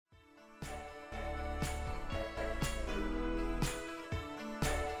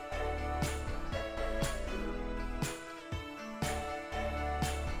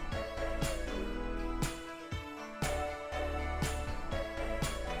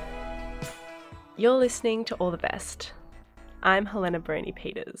You're listening to All the Best. I'm Helena Brony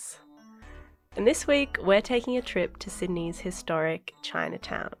Peters. And this week, we're taking a trip to Sydney's historic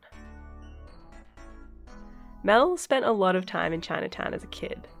Chinatown. Mel spent a lot of time in Chinatown as a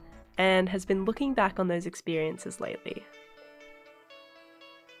kid and has been looking back on those experiences lately.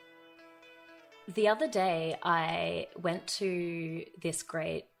 The other day, I went to this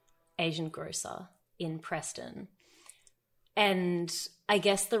great Asian grocer in Preston. And I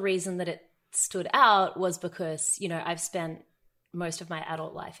guess the reason that it stood out was because, you know, I've spent most of my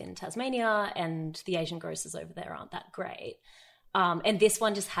adult life in Tasmania and the Asian grocers over there aren't that great. And this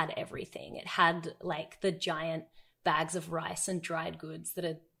one just had everything. It had like the giant bags of rice and dried goods that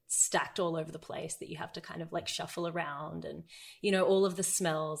are stacked all over the place that you have to kind of like shuffle around, and, you know, all of the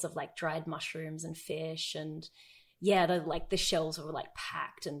smells of like dried mushrooms and fish, and yeah, the shelves were like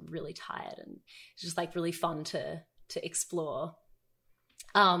packed and really tired, and it's just like really fun to explore.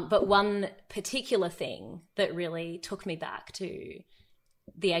 But one particular thing that really took me back to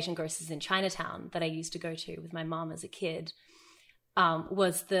the Asian grocers in Chinatown that I used to go to with my mom as a kid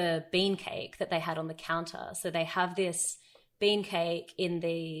was the bean cake that they had on the counter. So they have this bean cake in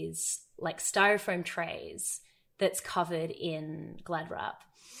these like styrofoam trays that's covered in Glad wrap.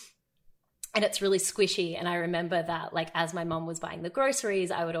 And it's really squishy. And I remember that, like, as my mom was buying the groceries,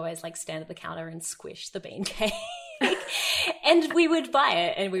 I would always like stand at the counter and squish the bean cake. And we would buy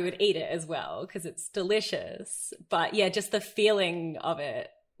it and we would eat it as well because it's delicious. But yeah, just the feeling of it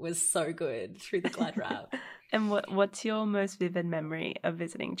was so good through the Glad wrap. And what's your most vivid memory of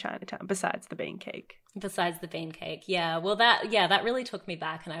visiting Chinatown besides the bean cake? Besides the bean cake, yeah. Well, that really took me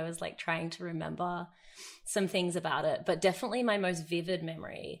back, and I was like trying to remember some things about it. But definitely my most vivid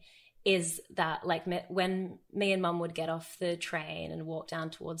memory is that, like, when me and Mum would get off the train and walk down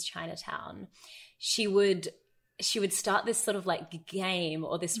towards Chinatown, she would start this sort of like game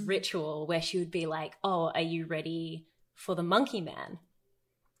or this ritual where she would be like, "Oh, are you ready for the monkey man?"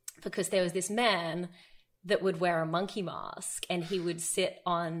 Because there was this man that would wear a monkey mask and he would sit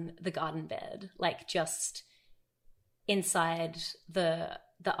on the garden bed, like just inside the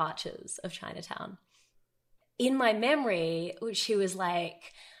arches of Chinatown. In my memory, she was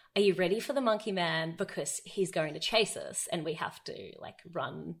like, "Are you ready for the monkey man? Because he's going to chase us and we have to like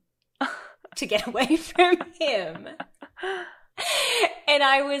run to get away from him." And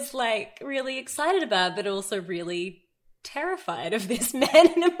I was like really excited about it, but also really terrified of this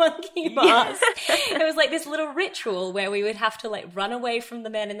man in a monkey mask. Yeah. It was like this little ritual where we would have to like run away from the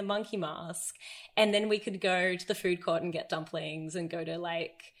man in the monkey mask, and then we could go to the food court and get dumplings and go to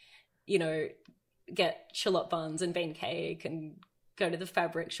like, you know, get shallot buns and bean cake and go to the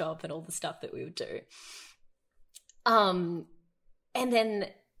fabric shop and all the stuff that we would do. And then,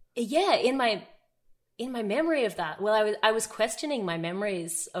 yeah, in my memory of that, well, I was questioning my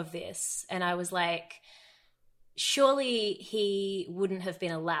memories of this, and I was like, surely he wouldn't have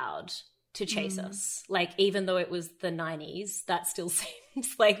been allowed to chase us. Like, even though it was the 90s, that still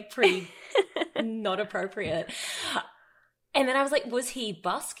seems like pretty not appropriate. And then I was like, was he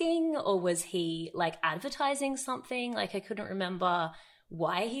busking or was he like advertising something? Like, I couldn't remember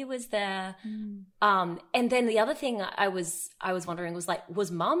why he was there. And then the other thing I was wondering was like,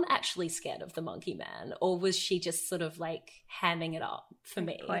 was Mum actually scared of the monkey man, or was she just sort of like hamming it up for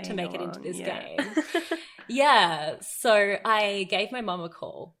me to make it into this game? Yeah. So I gave my mum a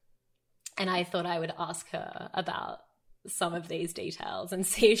call and I thought I would ask her about some of these details and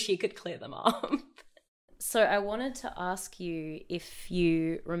see if she could clear them up. So I wanted to ask you if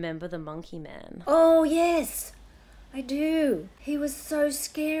you remember the monkey man. Oh, yes, I do. He was so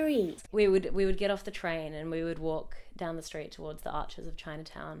scary. We would get off the train and we would walk down the street towards the arches of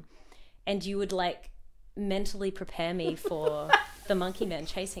Chinatown, and you would like mentally prepare me for the monkey man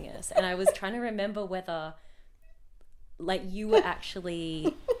chasing us. And I was trying to remember whether like you were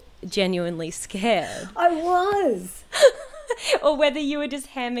actually genuinely scared. I was. Or whether you were just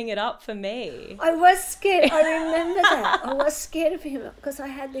hamming it up for me. I was scared. I remember that. I was scared of him because I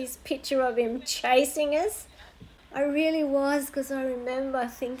had this picture of him chasing us. I really was, because I remember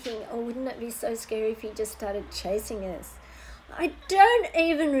thinking, oh, wouldn't it be so scary if he just started chasing us? I don't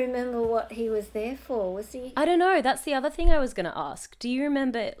even remember what he was there for. Was he? I don't know. That's the other thing I was going to ask. Do you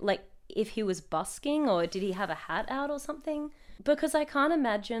remember, like, if he was busking or did he have a hat out or something? Because I can't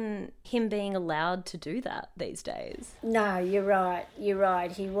imagine him being allowed to do that these days. No, you're right. You're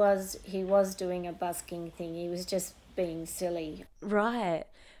right. He was doing a busking thing. He was just being silly. Right.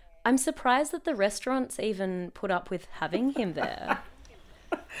 I'm surprised that the restaurants even put up with having him there.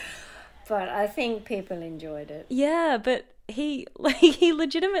 but I think people enjoyed it. Yeah, but he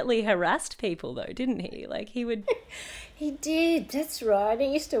legitimately harassed people though, didn't he? Like he would. He did. That's right. He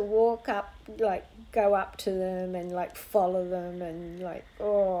used to walk up, like go up to them and like follow them, and like,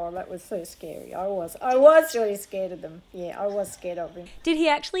 oh, that was so scary. I was really scared of them. Yeah, I was scared of him. Did he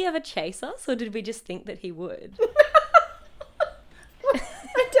actually ever chase us, or did we just think that he would?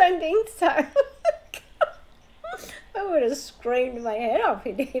 I don't think so. I would have screamed my head off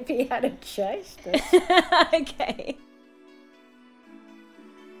if he hadn't chased us. Okay.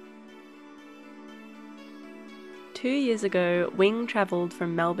 2 years ago, Wing travelled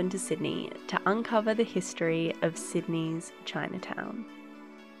from Melbourne to Sydney to uncover the history of Sydney's Chinatown.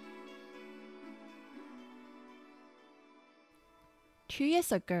 Two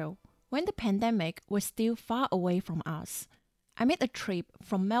years ago, when the pandemic was still far away from us, I made a trip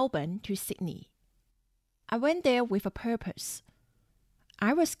from Melbourne to Sydney. I went there with a purpose.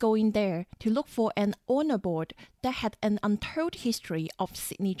 I was going there to look for an honour board that had an untold history of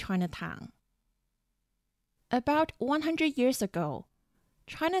Sydney Chinatown. About 100 years ago,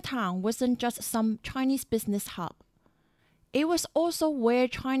 Chinatown wasn't just some Chinese business hub. It was also where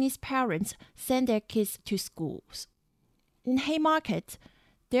Chinese parents sent their kids to schools. In Haymarket,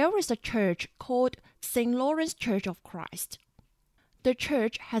 there was a church called St. Lawrence Church of Christ. The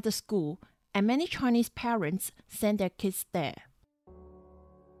church had a school, and many Chinese parents sent their kids there.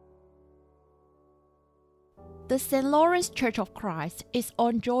 The St. Lawrence Church of Christ is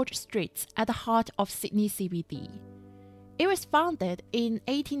on George Street at the heart of Sydney CBD. It was founded in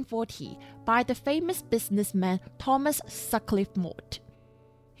 1840 by the famous businessman Thomas Sutcliffe Mort.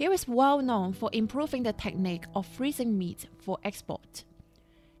 He was well known for improving the technique of freezing meat for export.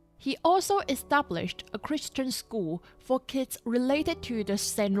 He also established a Christian school for kids related to the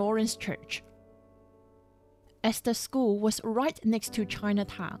St. Lawrence Church. As the school was right next to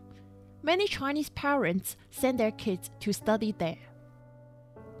Chinatown, many Chinese parents sent their kids to study there.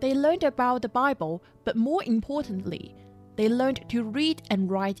 They learned about the Bible, but more importantly, they learned to read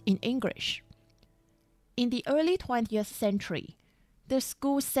and write in English. In the early 20th century, the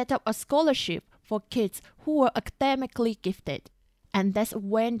school set up a scholarship for kids who were academically gifted, and that's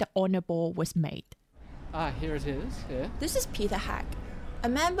when the honour board was made. Here it is, yeah. This is Peter Hack, a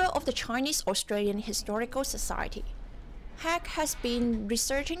member of the Chinese-Australian Historical Society. Hack has been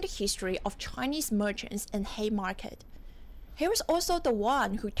researching the history of Chinese merchants in Haymarket. He was also the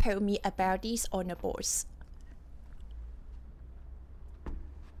one who told me about these honour boards.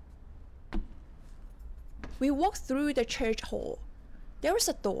 We walked through the church hall. There was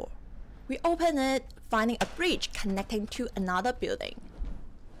a door. We opened it, finding a bridge connecting to another building.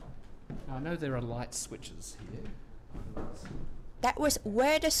 I know there are light switches here. That was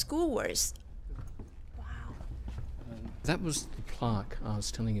where the school was. Wow. That was the plaque I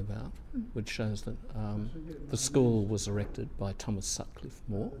was telling you about, which shows that the school was erected by Thomas Sutcliffe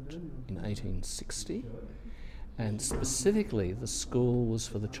Mort in 1860. And specifically, the school was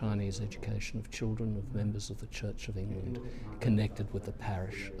for the Chinese education of children of members of the Church of England connected with the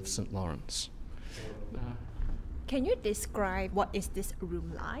parish of St. Lawrence. Can you describe what is this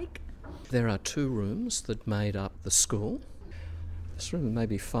room like? There are two rooms that made up the school. This room may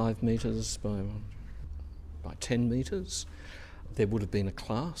be 5 metres by 10 metres. There would have been a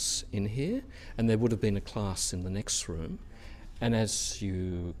class in here, and there would have been a class in the next room. And as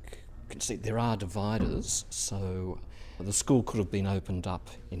you can see, there are dividers, so the school could have been opened up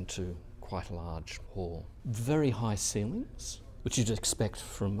into quite a large hall. Very high ceilings, which you'd expect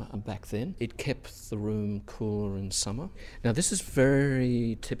from back then. It kept the room cooler in summer. Now this is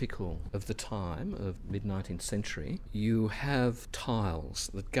very typical of the time, of mid-19th century. You have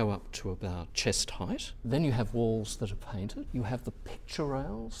tiles that go up to about chest height. Then you have walls that are painted. You have the picture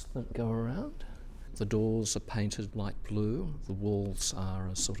rails that go around. The doors are painted light blue. The walls are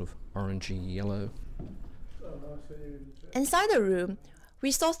a sort of orangey yellow. Inside the room,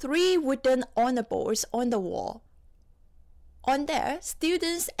 we saw 3 wooden honour boards on the wall. On there,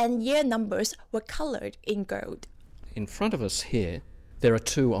 students and year numbers were coloured in gold. In front of us here, there are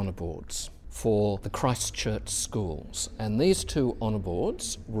 2 honour boards for the Christchurch schools, and these 2 honour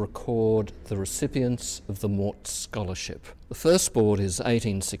boards record the recipients of the Mort Scholarship. The first board is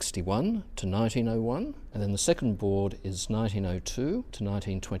 1861 to 1901, and then the second board is 1902 to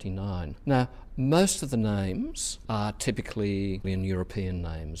 1929. Now, most of the names are typically in European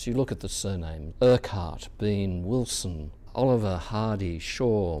names. You look at the surname: Urquhart, Bean, Wilson, Oliver, Hardy,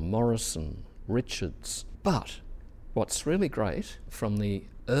 Shaw, Morrison, Richards. But what's really great, from the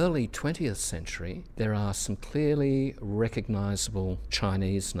early 20th century, there are some clearly recognisable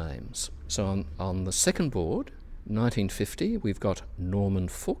Chinese names. So on the second board, 1950, we've got Norman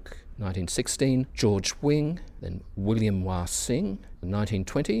Fook. 1916, George Wing. Then William Wah Sing.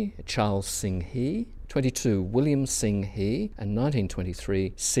 1920, Charles Sing Hee. 22, William Sing Hee. And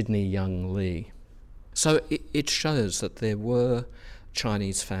 1923, Sydney Young Lee. So it shows that there were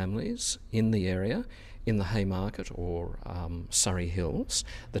Chinese families in the area, in the Haymarket or Surrey Hills,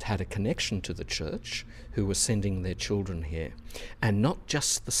 that had a connection to the church, who were sending their children here. And not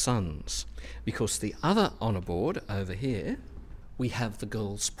just the sons, because the other honour board over here, we have the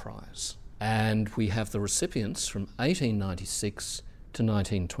Girls' Prize. And we have the recipients from 1896 to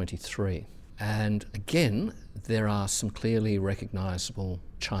 1923. And again, there are some clearly recognisable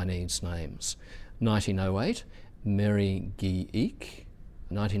Chinese names. 1908, Mary Gi Eek.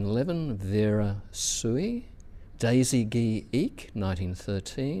 1911, Vera Sui. Daisy Gi Eek,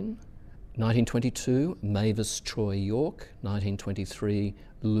 1913. 1922, Mavis Choi York. 1923,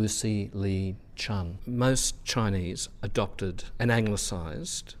 Lucy Lee Chun. Most Chinese adopted an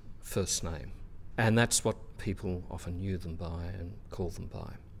anglicised first name, and that's what people often knew them by and called them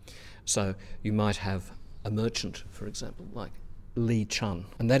by. So you might have a merchant, for example, like Lee Chun,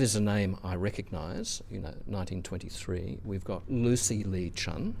 and that is a name I recognise. 1923, we've got Lucy Lee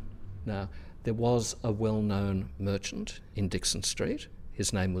Chun. Now, there was a well-known merchant in Dixon Street.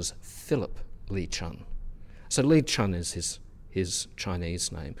 His name was Philip Lee Chun. So Lee Chun is his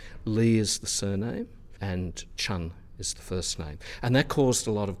Chinese name. Lee is the surname, and Chun is the first name. And that caused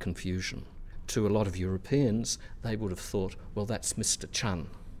a lot of confusion. To a lot of Europeans, they would have thought, well, that's Mr. Chun.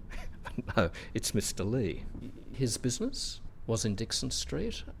 But no, it's Mr. Lee. His business was in Dixon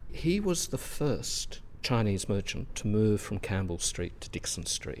Street. He was the first Chinese merchant to move from Campbell Street to Dixon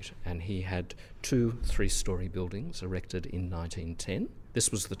Street, and he had 2 3-storey buildings erected in 1910.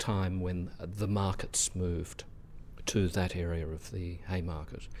 This was the time when the markets moved to that area of the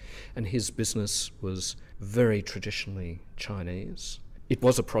Haymarket, and his business was very traditionally Chinese. It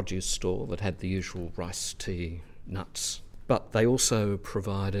was a produce store that had the usual rice, tea, nuts, but they also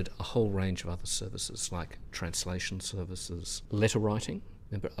provided a whole range of other services like translation services, letter writing.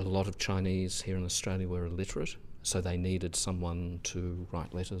 Remember, a lot of Chinese here in Australia were illiterate, so they needed someone to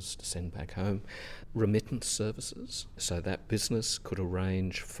write letters to send back home. Remittance services, so that business could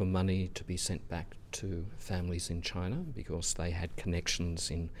arrange for money to be sent back to families in China because they had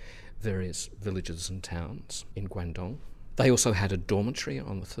connections in various villages and towns in Guangdong. They also had a dormitory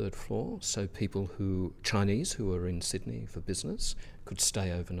on the 3rd floor, so Chinese who were in Sydney for business could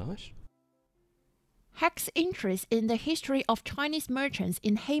stay overnight. Heck's interest in the history of Chinese merchants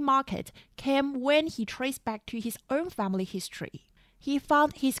in Haymarket came when he traced back to his own family history. He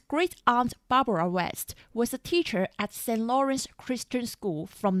found his great-aunt Barbara West was a teacher at St. Lawrence Christian School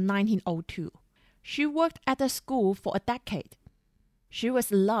from 1902. She worked at the school for a decade. She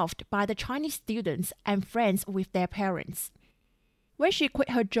was loved by the Chinese students and friends with their parents. When she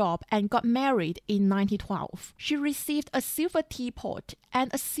quit her job and got married in 1912, she received a silver teapot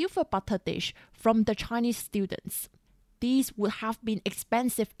and a silver butter dish from the Chinese students. These would have been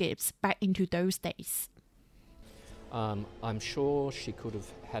expensive gifts back into those days. I'm sure she could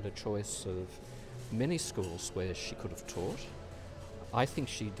have had a choice of many schools where she could have taught. I think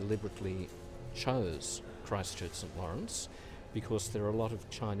she deliberately chose Christchurch St. Lawrence because there are a lot of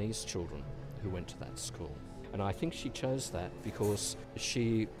Chinese children who went to that school. And I think she chose that because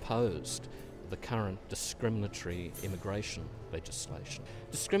she opposed the current discriminatory immigration legislation,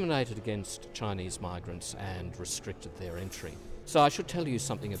 discriminated against Chinese migrants and restricted their entry. So I should tell you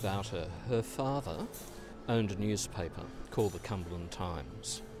something about her. Her father owned a newspaper called the Cumberland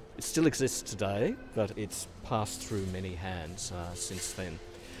Times. It still exists today, but it's passed through many hands since then.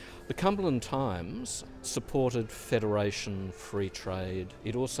 The Cumberland Times supported federation, free trade.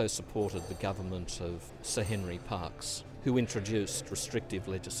 It also supported the government of Sir Henry Parkes, who introduced restrictive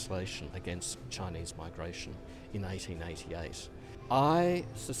legislation against Chinese migration in 1888. I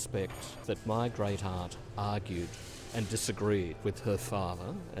suspect that my great-aunt argued and disagreed with her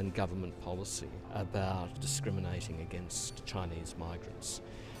father and government policy about discriminating against Chinese migrants.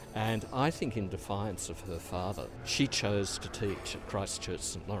 And I think in defiance of her father, she chose to teach at Christchurch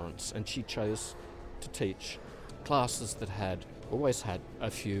St. Lawrence, and she chose to teach classes that always had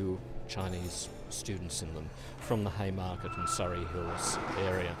a few Chinese students in them from the Haymarket and Surrey Hills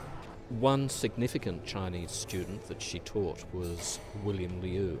area. One significant Chinese student that she taught was William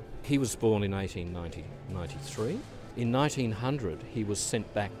Liu. He was born in 1893. In 1900, he was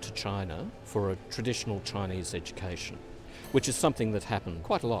sent back to China for a traditional Chinese education, which is something that happened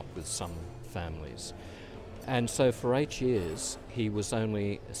quite a lot with some families. And so for 8 years, he was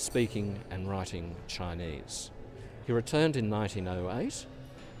only speaking and writing Chinese. He returned in 1908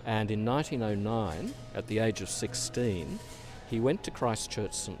 And in 1909, at the age of 16, he went to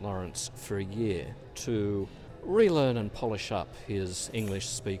Christchurch St Lawrence for a year to relearn and polish up his English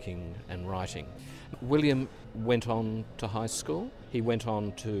speaking and writing. William went on to high school. He went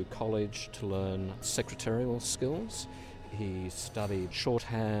on to college to learn secretarial skills. He studied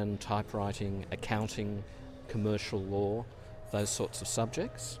shorthand, typewriting, accounting, commercial law, those sorts of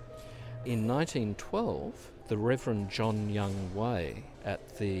subjects. In 1912, the Reverend John Young Wei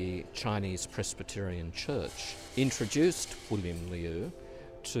at the Chinese Presbyterian Church introduced William Liu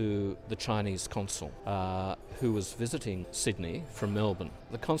to the Chinese consul who was visiting Sydney from Melbourne.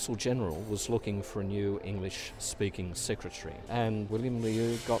 The Consul General was looking for a new English-speaking secretary, and William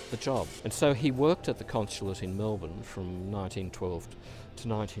Liu got the job. And so he worked at the consulate in Melbourne from 1912 to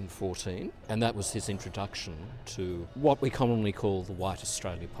 1914, and that was his introduction to what we commonly call the White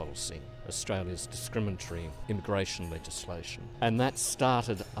Australia policy, Australia's discriminatory immigration legislation. And that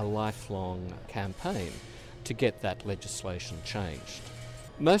started a lifelong campaign to get that legislation changed.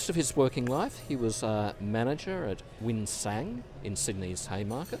 Most of his working life, he was a manager at Win Sang in Sydney's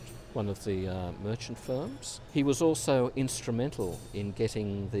Haymarket, one of the merchant firms. He was also instrumental in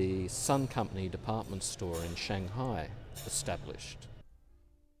getting the Sun Company department store in Shanghai established.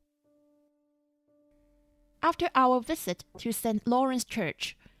 After our visit to St. Lawrence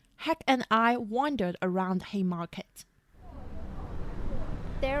Church, Heck and I wandered around Haymarket.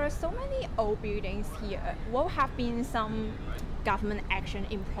 There are so many old buildings here. What have been some government action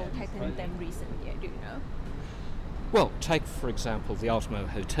in protecting them recently, do you know? Well, take for example the Ultimo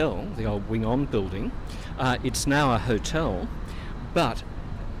Hotel, the old Wing On building. It's now a hotel, but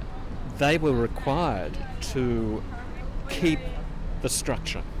they were required to keep the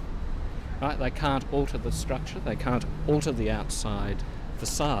structure. Right? They can't alter the structure, they can't alter the outside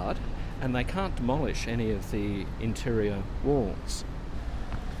facade, and they can't demolish any of the interior walls.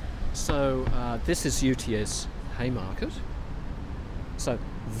 So this is UTS Haymarket. So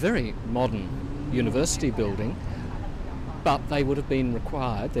very modern university building, but they would have been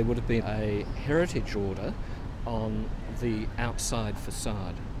required, there would have been a heritage order on the outside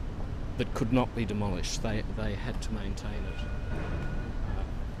facade that could not be demolished. They had to maintain it.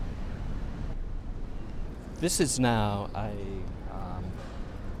 This is now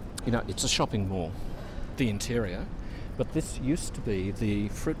it's a shopping mall, the interior, but this used to be the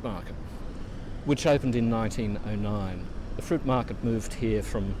fruit market, which opened in 1909. The fruit market moved here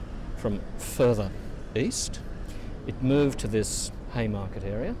from further east. It moved to this Haymarket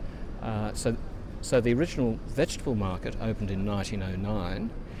area. So the original vegetable market opened in 1909.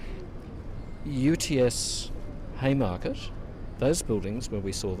 UTS Haymarket, those buildings where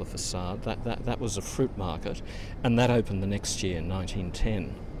we saw the facade, that was a fruit market, and that opened the next year in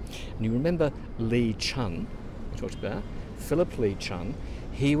 1910. And you remember Lee Chun, we talked about, Philip Lee Chun,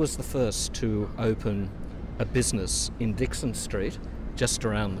 he was the first to open a business in Dixon Street, just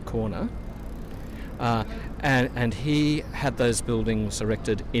around the corner, and he had those buildings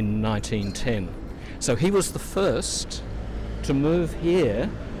erected in 1910. So he was the first to move here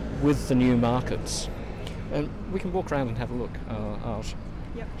with the new markets. And we can walk around and have a look. I'll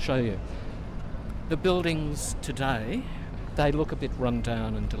show you. The buildings today, they look a bit run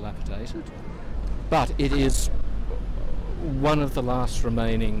down and dilapidated, but it is one of the last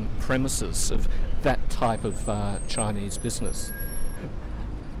remaining premises of that type of Chinese business.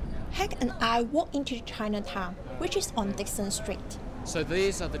 Heck and I walked into Chinatown, which is on Dixon Street. So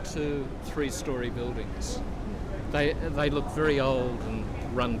these are the two three-storey buildings. They look very old and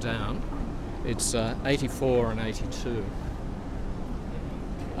run down. It's 84 and 82.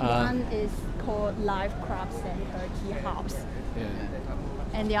 One is called Live Craft Center Tea House. Yeah.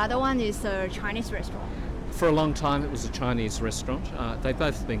 And the other one is a Chinese restaurant. For a long time it was a Chinese restaurant. They've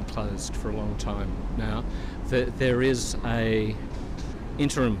both been closed for a long time now. There is a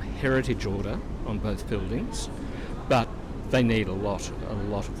interim heritage order on both buildings, but they need a lot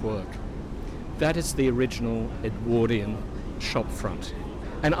of work. That is the original Edwardian shopfront.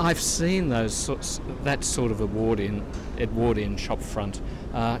 And I've seen that sort of Edwardian shopfront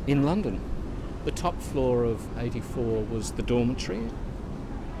in London. The top floor of 84 was the dormitory.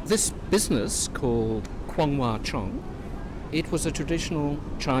 This business called Kwonghwa Chong, it was a traditional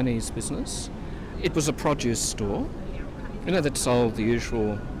Chinese business. It was a produce store, that sold the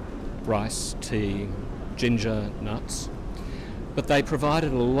usual rice, tea, ginger, nuts. But they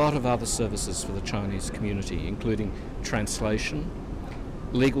provided a lot of other services for the Chinese community, including translation,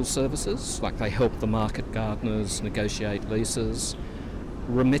 legal services, like they helped the market gardeners negotiate leases,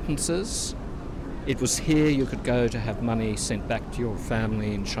 remittances. It was here you could go to have money sent back to your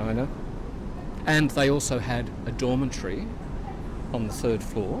family in China. And they also had a dormitory on the third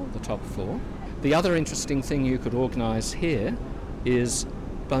floor, the top floor. The other interesting thing you could organise here is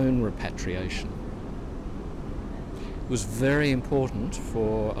bone repatriation. It was very important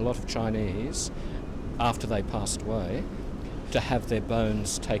for a lot of Chinese, after they passed away, to have their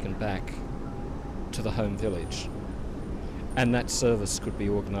bones taken back to the home village. And that service could be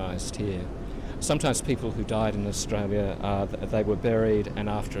organised here. Sometimes people who died in Australia, they were buried, and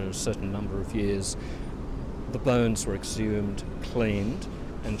after a certain number of years, the bones were exhumed, cleaned,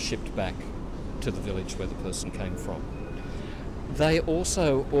 and shipped back to the village where the person came from. They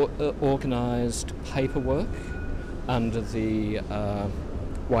also organised paperwork under the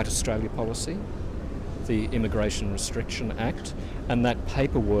White Australia policy, the Immigration Restriction Act, and that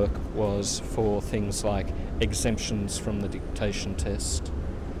paperwork was for things like exemptions from the dictation test.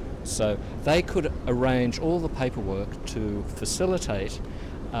 So they could arrange all the paperwork to facilitate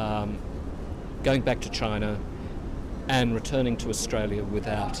going back to China and returning to Australia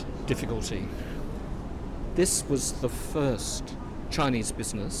without difficulty. This was the first Chinese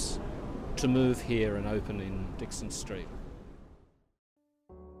business to move here and open in Dixon Street.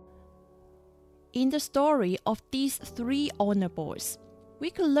 In the story of these three honor boys, we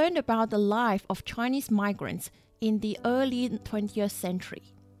could learn about the life of Chinese migrants in the early 20th century.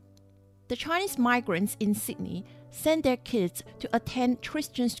 The Chinese migrants in Sydney sent their kids to attend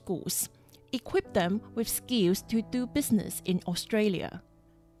Christian schools, equipped them with skills to do business in Australia.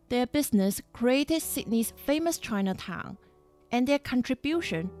 Their business created Sydney's famous Chinatown, and their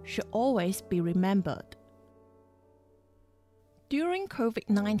contribution should always be remembered. During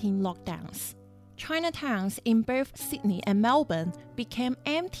COVID-19 lockdowns, Chinatowns in both Sydney and Melbourne became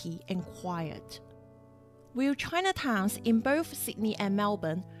empty and quiet. Will Chinatowns in both Sydney and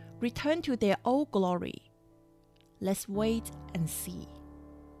Melbourne return to their old glory? Let's wait and see.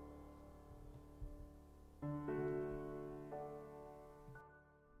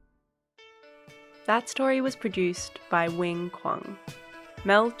 That story was produced by Wing Kwong.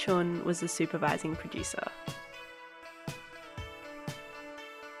 Mel Chun was the supervising producer.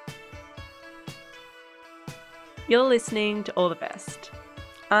 You're listening to All the Best.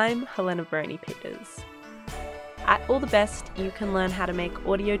 I'm Helena Broney-Peters. At All the Best, you can learn how to make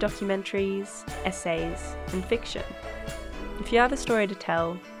audio documentaries, essays, and fiction. If you have a story to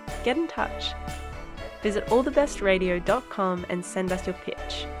tell, get in touch. Visit allthebestradio.com and send us your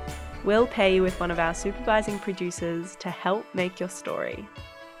pitch. We'll pay you with one of our supervising producers to help make your story.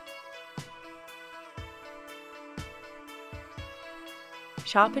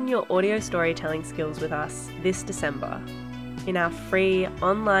 Sharpen your audio storytelling skills with us this December in our free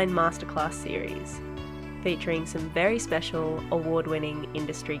online masterclass series featuring some very special award-winning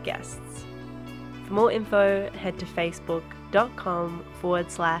industry guests. For more info, head to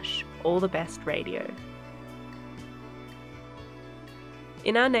facebook.com/allthebestradio.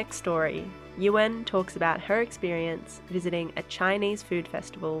 In our next story, Yuen talks about her experience visiting a Chinese food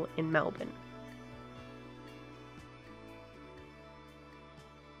festival in Melbourne.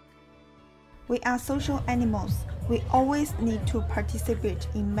 We are social animals. We always need to participate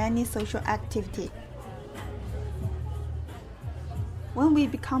in many social activities. When we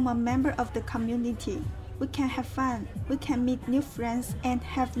become a member of the community, we can have fun, we can meet new friends and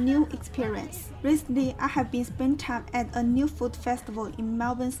have new experience. Recently, I have been spending time at a new food festival in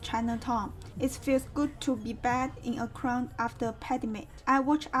Melbourne's Chinatown. It feels good to be back in a crowd after a pandemic. I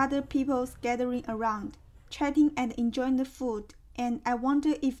watch other people gathering around, chatting and enjoying the food, and I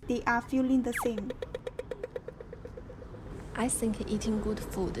wonder if they are feeling the same. I think eating good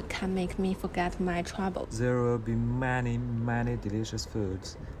food can make me forget my troubles. There will be many delicious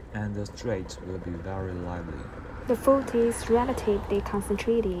foods, and the street will be very lively. The food is relatively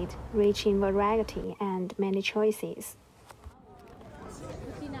concentrated, rich in variety and many choices.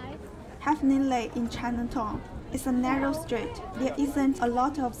 Havening Lane in Chinatown is a narrow street. There isn't a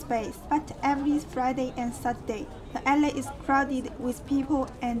lot of space, but every Friday and Saturday, the alley is crowded with people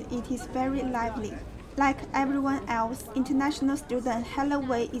and it is very lively. Like everyone else, international student Helen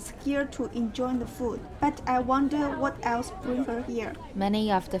Wei is here to enjoy the food, but I wonder what else brings her here.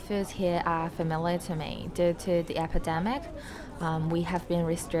 Many of the foods here are familiar to me. Due to the epidemic, we have been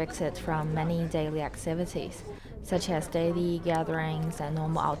restricted from many daily activities, such as daily gatherings and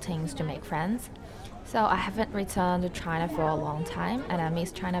normal outings to make friends. So I haven't returned to China for a long time, and I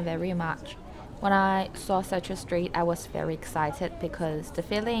miss China very much. When I saw such a street, I was very excited because the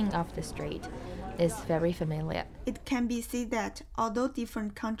feeling of the street is very familiar. It can be said that although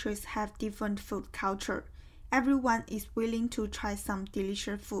different countries have different food culture, everyone is willing to try some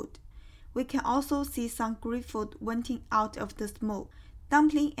delicious food. We can also see some great food venting out of the smoke.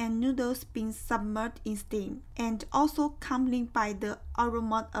 dumpling and noodles being submerged in steam, and also accompanied by the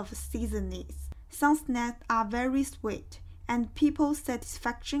aroma of seasonings. Some snacks are very sweet, and people's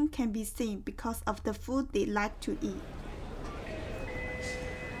satisfaction can be seen because of the food they like to eat.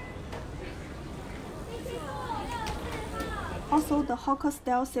 Also, the hawker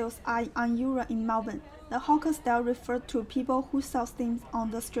style sales are unusual in Melbourne. The hawker style refers to people who sell things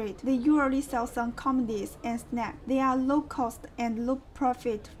on the street. They usually sell some commodities and snacks. They are low-cost and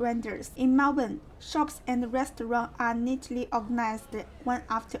low-profit vendors. In Melbourne, shops and restaurants are neatly organized one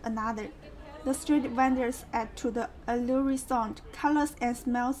after another. The street vendors add to the alluring sound, colors and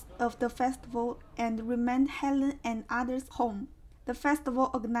smells of the festival and remind Helen and others home. The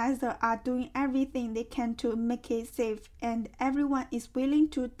festival organizers are doing everything they can to make it safe, and everyone is willing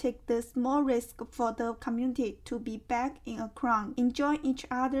to take the small risk for the community to be back in a crowd, enjoying each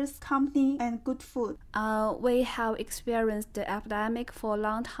other's company and good food. We have experienced the epidemic for a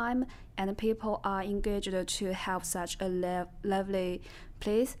long time, and people are engaged to have such a lovely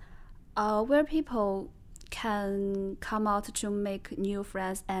place where people can come out to make new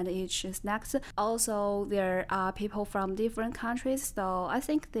friends and eat snacks. Also, there are people from different countries, so I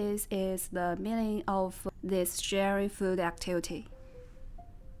think this is the meaning of this sharing food activity.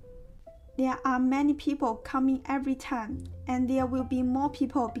 There are many people coming every time, and there will be more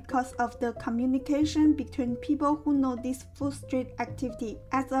people because of the communication between people who know this food street activity.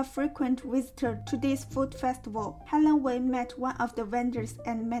 As a frequent visitor to this food festival, Helen Wei met one of the vendors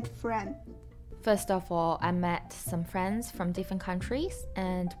and made friends. First of all, I met some friends from different countries,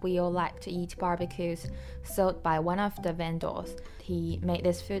 and we all like to eat barbecues sold by one of the vendors. He made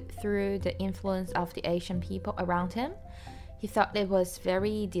this food through the influence of the Asian people around him. He thought it was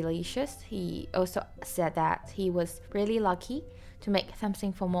very delicious. He also said that he was really lucky to make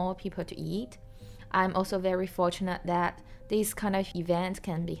something for more people to eat. I'm also very fortunate that this kind of event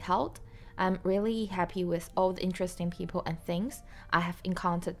can be held. I'm really happy with all the interesting people and things I have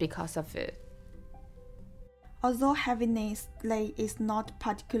encountered because of it. Although Heaviness Lane is not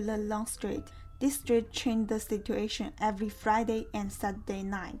particularly long street, this street changed the situation every Friday and Saturday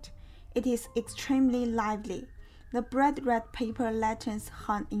night. It is extremely lively. The bright red paper lanterns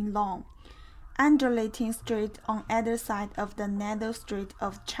hung in long, undulating street on either side of the narrow street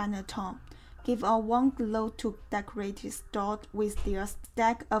of Chinatown give a warm glow to decorated stores with their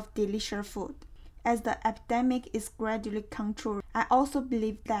stack of delicious food. As the epidemic is gradually controlled, I also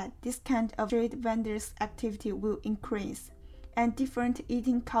believe that this kind of street vendors activity will increase, and different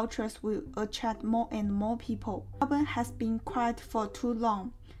eating cultures will attract more and more people. Melbourne has been quiet for too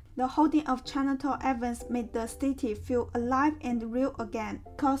long. The holding of Chinatown events made the city feel alive and real again,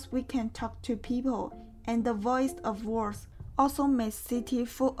 because we can talk to people, and the voice of words also made city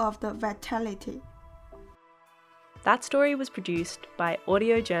full of the vitality. That story was produced by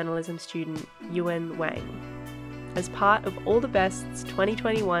audio journalism student Yuan Wang as part of All the Best's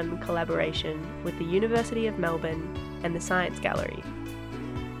 2021 collaboration with the University of Melbourne and the Science Gallery.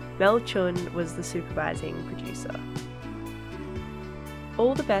 Mel Chun was the supervising producer.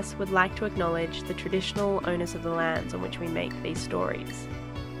 All the Best would like to acknowledge the traditional owners of the lands on which we make these stories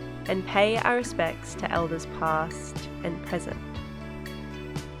and pay our respects to elders past and present.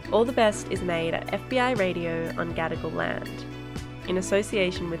 All the Best is made at FBI Radio on Gadigal land, in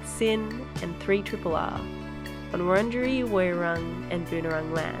association with SYN and 3RRR on Wurundjeri, Woiwurrung and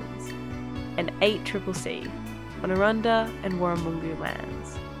Boonwurrung lands, and 8CCC on Arunda and Warramungu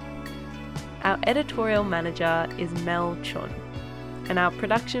lands. Our editorial manager is Mel Chun, and our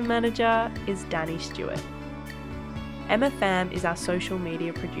production manager is Danny Stewart. Emma Pham is our social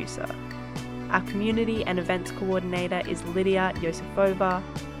media producer. Our community and events coordinator is Lydia Yosifova,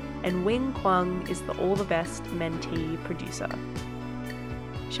 and Wing Kwang is the All the Best mentee producer.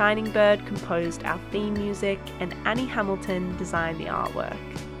 Shining Bird composed our theme music, and Annie Hamilton designed the artwork.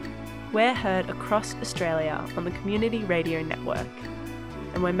 We're heard across Australia on the Community Radio Network,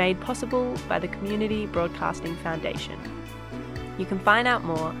 and we're made possible by the Community Broadcasting Foundation. You can find out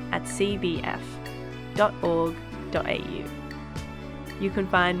more at cbf.org.au. You can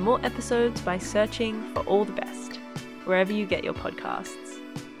find more episodes by searching for All the Best, wherever you get your podcasts.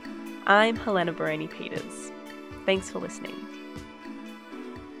 I'm Helena Baroni Peters. Thanks for listening.